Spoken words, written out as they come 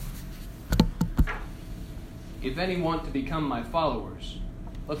if any want to become my followers,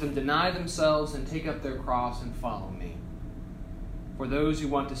 let them deny themselves and take up their cross and follow me. For those who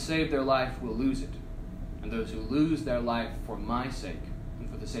want to save their life will lose it, and those who lose their life for my sake and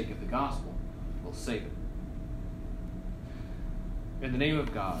for the sake of the gospel will save it. In the name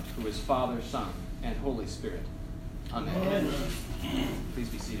of God, who is Father, Son, and Holy Spirit. Amen. Amen. Please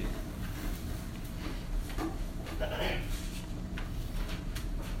be seated.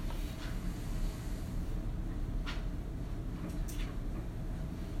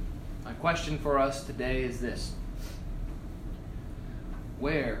 My question for us today is this: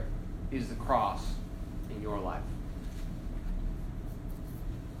 where is the cross in your life?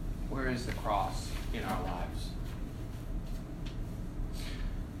 Where is the cross in our lives?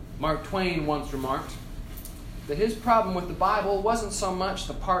 Mark Twain once remarked that his problem with the Bible wasn't so much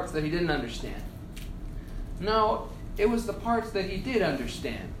the parts that he didn't understand. No, it was the parts that he did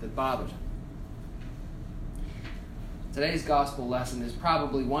understand that bothered him. Today's gospel lesson is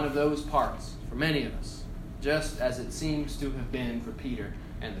probably one of those parts for many of us, just as it seems to have been for Peter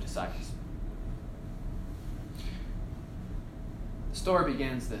and the disciples. The story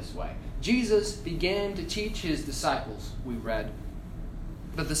begins this way. Jesus began to teach his disciples, we read,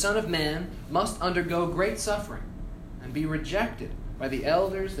 that the Son of Man must undergo great suffering and be rejected by the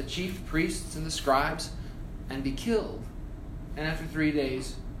elders, the chief priests, and the scribes, and be killed, and after 3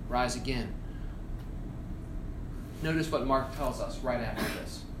 days rise again. Notice what Mark tells us right after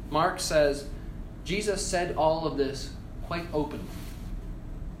this. Mark says, Jesus said all of this quite openly.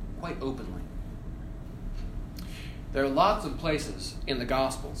 Quite openly. There are lots of places in the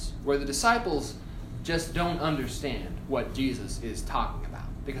Gospels where the disciples just don't understand what Jesus is talking about,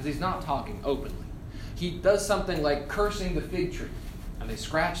 because he's not talking openly. He does something like cursing the fig tree, and they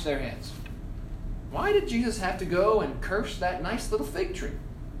scratch their heads. Why did Jesus have to go and curse that nice little fig tree?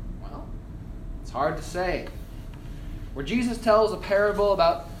 Well, it's hard to say. Where Jesus tells a parable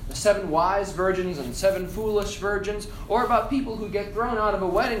about the 7 wise virgins and 7 foolish virgins, or about people who get thrown out of a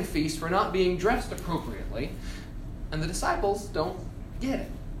wedding feast for not being dressed appropriately, and the disciples don't get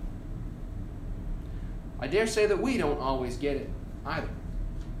it. I dare say that we don't always get it either.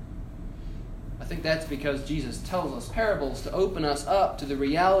 I think that's because Jesus tells us parables to open us up to the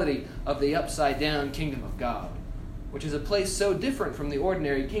reality of the upside-down kingdom of God, which is a place so different from the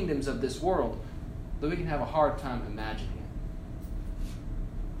ordinary kingdoms of this world that we can have a hard time imagining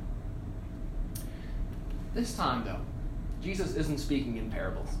it. This time, though, Jesus isn't speaking in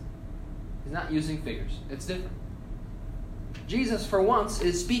parables. He's not using figures. It's different. Jesus, for once,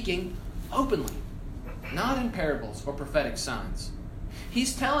 is speaking openly, not in parables or prophetic signs.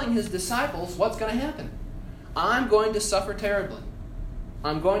 He's telling his disciples what's going to happen. I'm going to suffer terribly.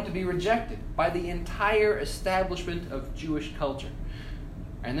 I'm going to be rejected by the entire establishment of Jewish culture.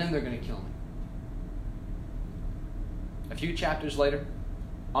 And then they're going to kill me. A few chapters later,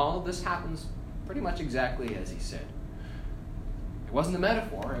 all of this happens pretty much exactly as he said. It wasn't a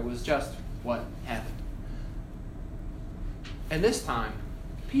metaphor, it was just what happened. And this time,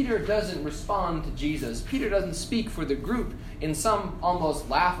 Peter doesn't respond to Jesus. Peter doesn't speak for the group in some almost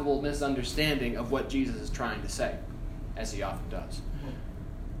laughable misunderstanding of what Jesus is trying to say, as he often does.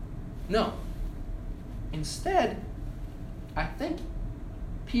 No. Instead, I think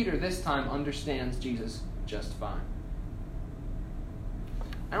Peter this time understands Jesus just fine.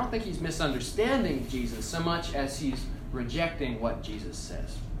 I don't think he's misunderstanding Jesus so much as he's rejecting what Jesus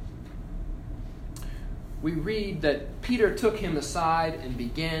says. We read that Peter took him aside and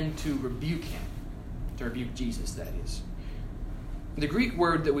began to rebuke him. To rebuke Jesus, that is. The Greek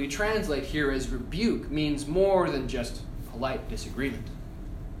word that we translate here as rebuke means more than just polite disagreement.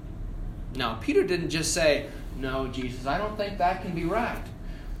 Now, Peter didn't just say, "No, Jesus, I don't think that can be right."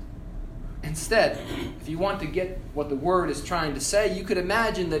 Instead, if you want to get what the word is trying to say, you could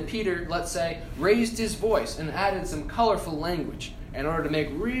imagine that Peter, let's say, raised his voice and added some colorful language in order to make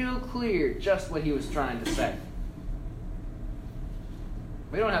real clear just what he was trying to say.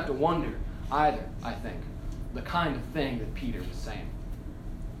 We don't have to wonder either, I think, the kind of thing that Peter was saying.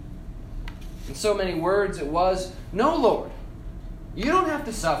 In so many words it was, "No, Lord, you don't have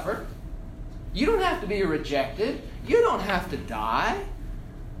to suffer. You don't have to be rejected. You don't have to die.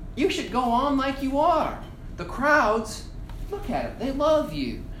 You should go on like you are. The crowds, look at it, they love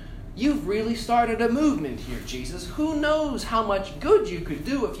you. You've really started a movement here, Jesus. Who knows how much good you could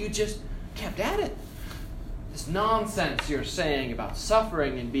do if you just kept at it? This nonsense you're saying about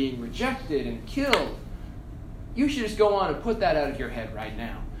suffering and being rejected and killed, you should just go on and put that out of your head right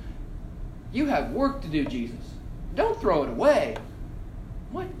now. You have work to do, Jesus. Don't throw it away.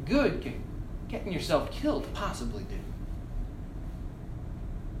 What good can getting yourself killed possibly do?"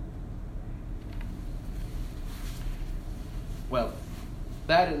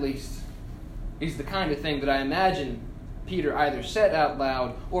 That, at least, is the kind of thing that I imagine Peter either said out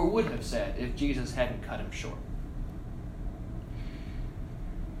loud or would have said if Jesus hadn't cut him short.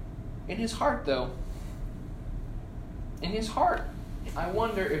 In his heart, though, I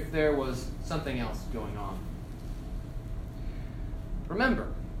wonder if there was something else going on. Remember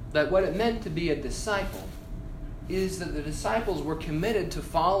that what it meant to be a disciple is that the disciples were committed to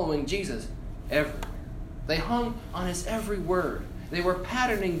following Jesus everywhere. They hung on his every word. They were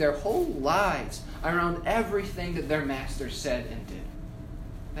patterning their whole lives around everything that their master said and did.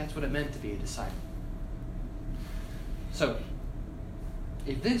 That's what it meant to be a disciple. So,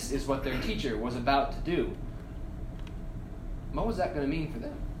 if this is what their teacher was about to do, what was that going to mean for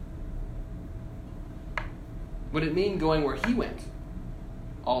them? Would it mean going where he went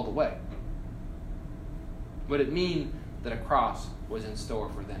all the way? Would it mean that a cross was in store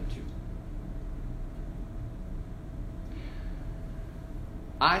for them too?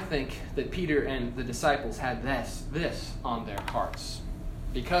 I think that Peter and the disciples had this on their hearts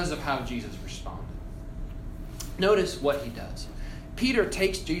because of how Jesus responded. Notice what he does. Peter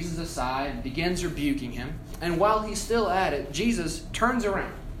takes Jesus aside and begins rebuking him, and while he's still at it, Jesus turns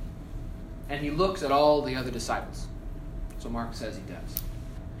around and he looks at all the other disciples. So Mark says he does.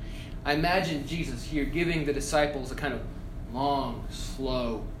 I imagine Jesus here giving the disciples a kind of long,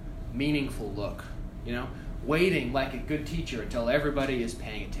 slow, meaningful look, waiting like a good teacher until everybody is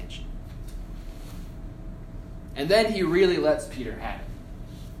paying attention. And then he really lets Peter have it,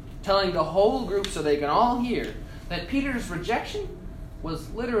 telling the whole group so they can all hear that Peter's rejection was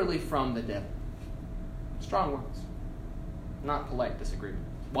literally from the devil. Strong words. Not polite disagreement.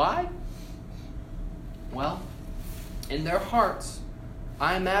 Why? Well, in their hearts,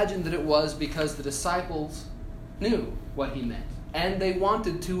 I imagine that it was because the disciples knew what he meant, and they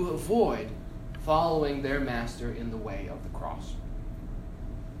wanted to avoid following their master in the way of the cross.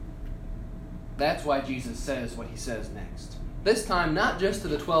 That's why Jesus says what he says next. This time, not just to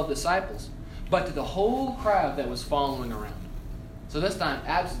the 12 disciples, but to the whole crowd that was following around. So this time,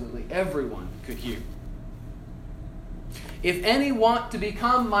 absolutely everyone could hear. If any want to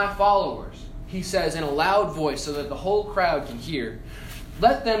become my followers, he says in a loud voice so that the whole crowd can hear,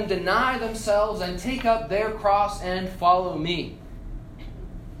 let them deny themselves and take up their cross and follow me.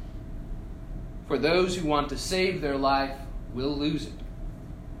 For those who want to save their life will lose it.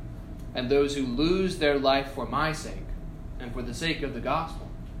 And those who lose their life for my sake and for the sake of the gospel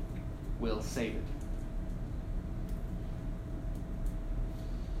will save it.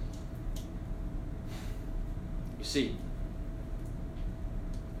 You see,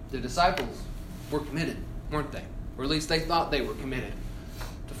 the disciples were committed, weren't they? Or at least they thought they were committed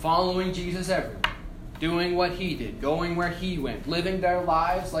to following Jesus everywhere, doing what he did, going where he went, living their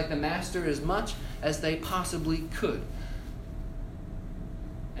lives like the master as much as they possibly could.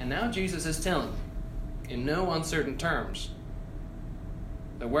 And now Jesus is telling them, in no uncertain terms,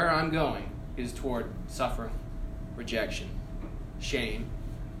 that where I'm going is toward suffering, rejection, shame,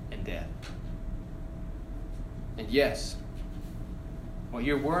 and death. And yes, what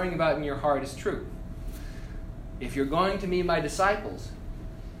you're worrying about in your heart is true. If you're going to be my disciples,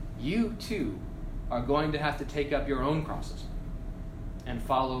 you too are going to have to take up your own crosses and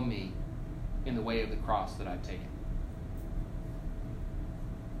follow me in the way of the cross that I've taken.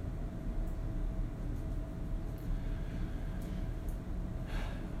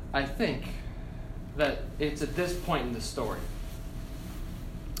 I think that it's at this point in the story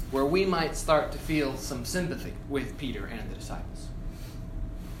where we might start to feel some sympathy with Peter and the disciples.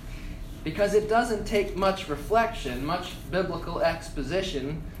 Because it doesn't take much reflection, much biblical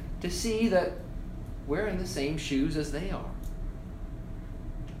exposition to see that we're in the same shoes as they are.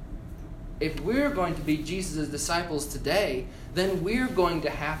 If we're going to be Jesus' disciples today, then we're going to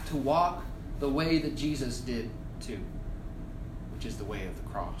have to walk the way that Jesus did too, which is the way of the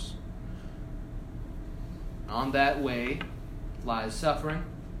cross. On that way lies suffering,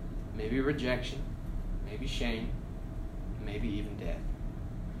 maybe rejection, maybe shame, maybe even death.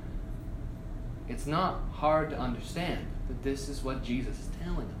 It's not hard to understand that this is what Jesus is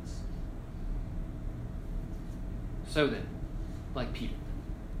telling us. So then, like Peter,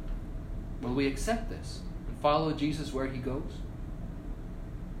 will we accept this and follow Jesus where he goes?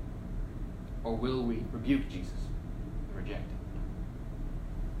 Or will we rebuke Jesus and reject him?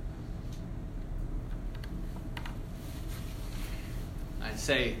 I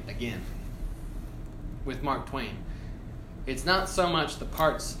say again, with Mark Twain, it's not so much the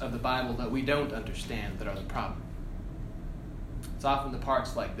parts of the Bible that we don't understand that are the problem. It's often the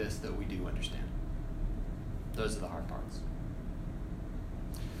parts like this that we do understand. Those are the hard parts.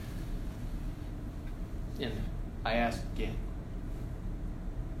 And I ask again,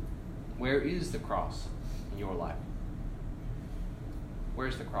 Where is the cross in your life?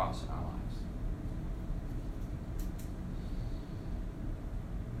 Where's the cross in our lives?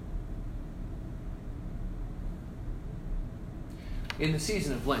 In the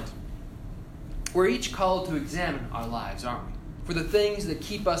season of Lent, we're each called to examine our lives, aren't we? For the things that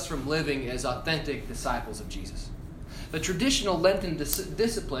keep us from living as authentic disciples of Jesus. The traditional Lenten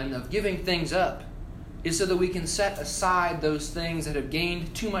discipline of giving things up is so that we can set aside those things that have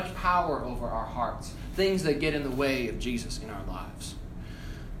gained too much power over our hearts, things that get in the way of Jesus in our lives.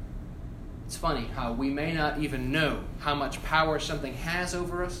 It's funny how we may not even know how much power something has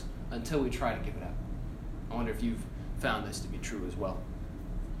over us until we try to give it up. I wonder if you've found this to be true as well.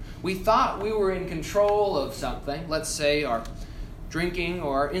 We thought we were in control of something, let's say our drinking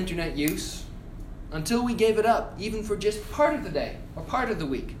or our internet use, until we gave it up, even for just part of the day or part of the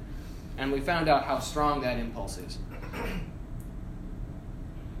week, and we found out how strong that impulse is.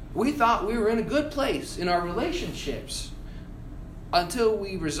 We thought we were in a good place in our relationships until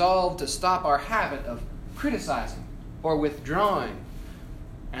we resolved to stop our habit of criticizing or withdrawing,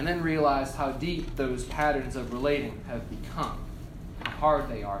 and then realized how deep those patterns of relating have become, how hard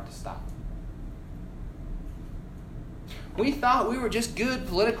they are to stop. We thought we were just good,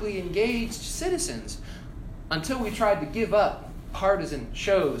 politically engaged citizens until we tried to give up partisan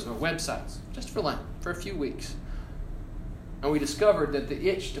shows or websites, just for Lent, for a few weeks. And we discovered that the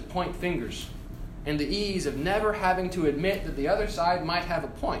itch to point fingers and the ease of never having to admit that the other side might have a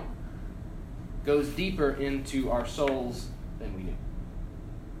point goes deeper into our souls than we knew.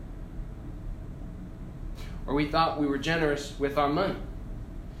 Or we thought we were generous with our money,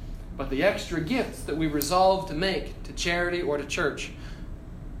 but the extra gifts that we resolved to make to charity or to church,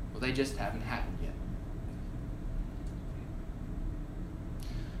 well, they just haven't happened yet.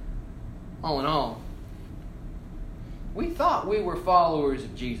 All in all, we thought we were followers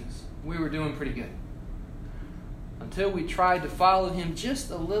of Jesus. We were doing pretty good. Until we tried to follow him just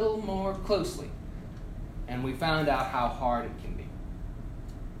a little more closely, and we found out how hard it can be.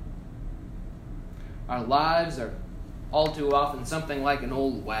 Our lives are all too often something like an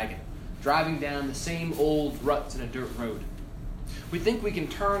old wagon, driving down the same old ruts in a dirt road. We think we can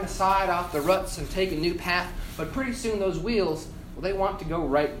turn aside off the ruts and take a new path, but pretty soon those wheels, well, they want to go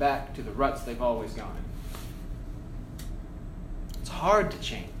right back to the ruts they've always gone in. It's hard to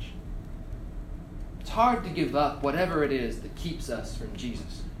change. It's hard to give up whatever it is that keeps us from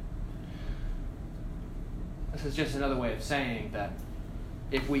Jesus. This is just another way of saying that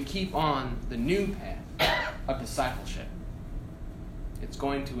if we keep on the new path of discipleship, it's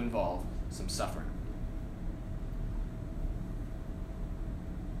going to involve some suffering.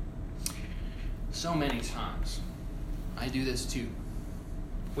 So many times, I do this too.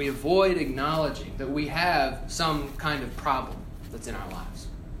 We avoid acknowledging that we have some kind of problem that's in our lives.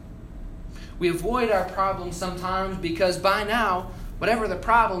 We avoid our problems sometimes because by now, whatever the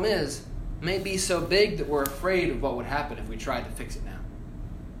problem is, may be so big that we're afraid of what would happen if we tried to fix it now.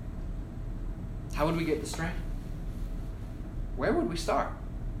 How would we get the strength? Where would we start?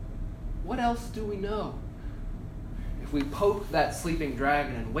 What else do we know? If we poke that sleeping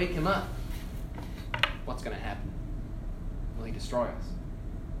dragon and wake him up, what's going to happen? Will he destroy us?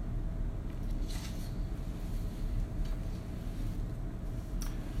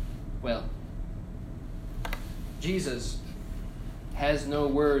 Well, Jesus has no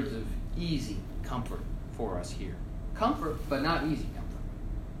words of easy comfort for us here. Comfort, but not easy comfort.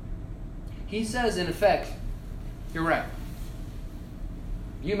 He says, in effect, you're right.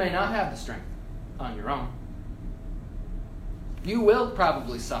 You may not have the strength on your own. You will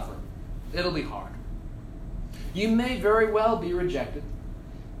probably suffer. It'll be hard. You may very well be rejected.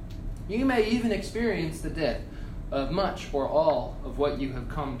 You may even experience the death of much or all of what you have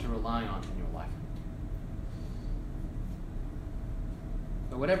come to rely on in your life.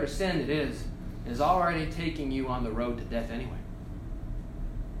 But whatever sin it is already taking you on the road to death anyway.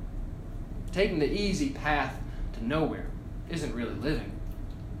 Taking the easy path to nowhere isn't really living.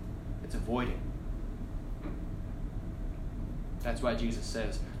 It's avoiding. That's why Jesus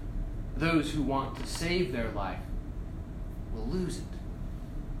says, those who want to save their life will lose it.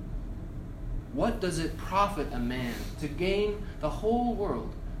 What does it profit a man to gain the whole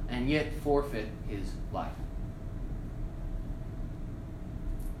world and yet forfeit his life?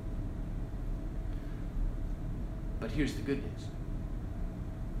 But here's the good news.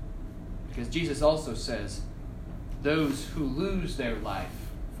 Because Jesus also says, those who lose their life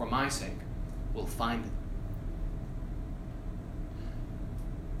for my sake will find it.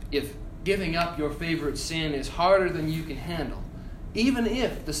 If giving up your favorite sin is harder than you can handle, even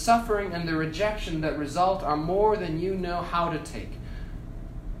if the suffering and the rejection that result are more than you know how to take,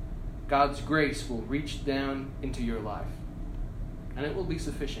 God's grace will reach down into your life, and it will be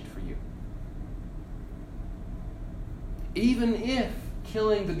sufficient for you. Even if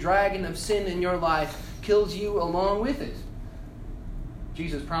killing the dragon of sin in your life kills you along with it,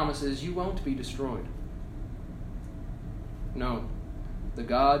 Jesus promises you won't be destroyed. No, the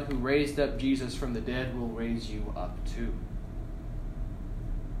God who raised up Jesus from the dead will raise you up too.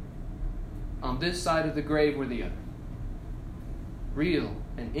 On this side of the grave or the other, real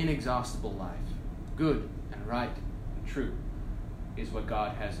and inexhaustible life, good and right and true, is what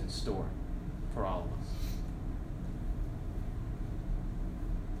God has in store for all of us.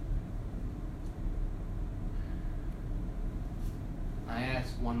 I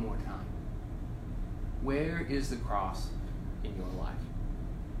ask one more time, where is the cross in your life?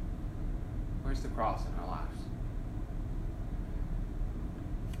 Where's the cross in our lives?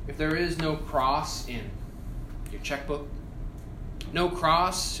 If there is no cross in your checkbook, no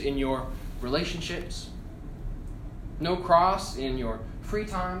cross in your relationships, no cross in your free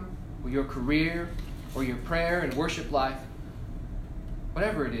time or your career or your prayer and worship life,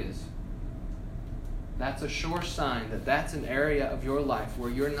 whatever it is, that's a sure sign that that's an area of your life where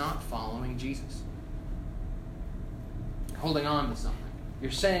you're not following Jesus. You're holding on to something.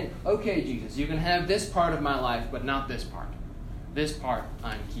 You're saying, okay, Jesus, you can have this part of my life, but not this part. This part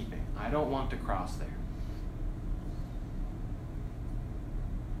I'm keeping. I don't want to cross there.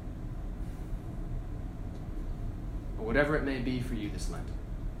 But whatever it may be for you this Lent,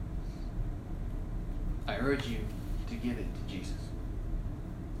 I urge you to give it to Jesus.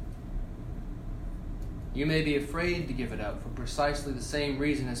 You may be afraid to give it up for precisely the same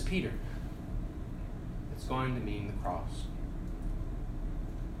reason as Peter. It's going to mean the cross.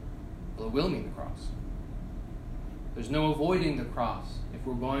 Well, it will mean the cross. There's no avoiding the cross if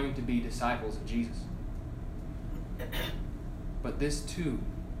we're going to be disciples of Jesus. But this too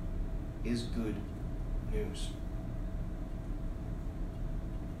is good news.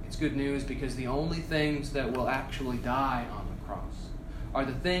 It's good news because the only things that will actually die on the cross are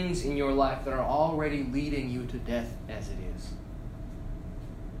the things in your life that are already leading you to death as it is.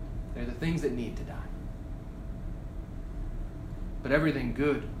 They're the things that need to die. But everything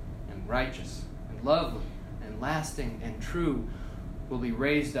good and righteous and lovely and lasting and true will be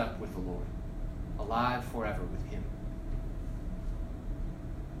raised up with the Lord, alive forever with Him.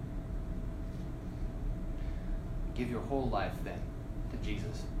 Give your whole life then to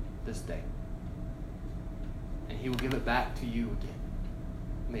Jesus this day, and He will give it back to you again,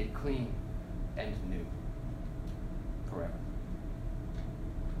 made clean and new forever.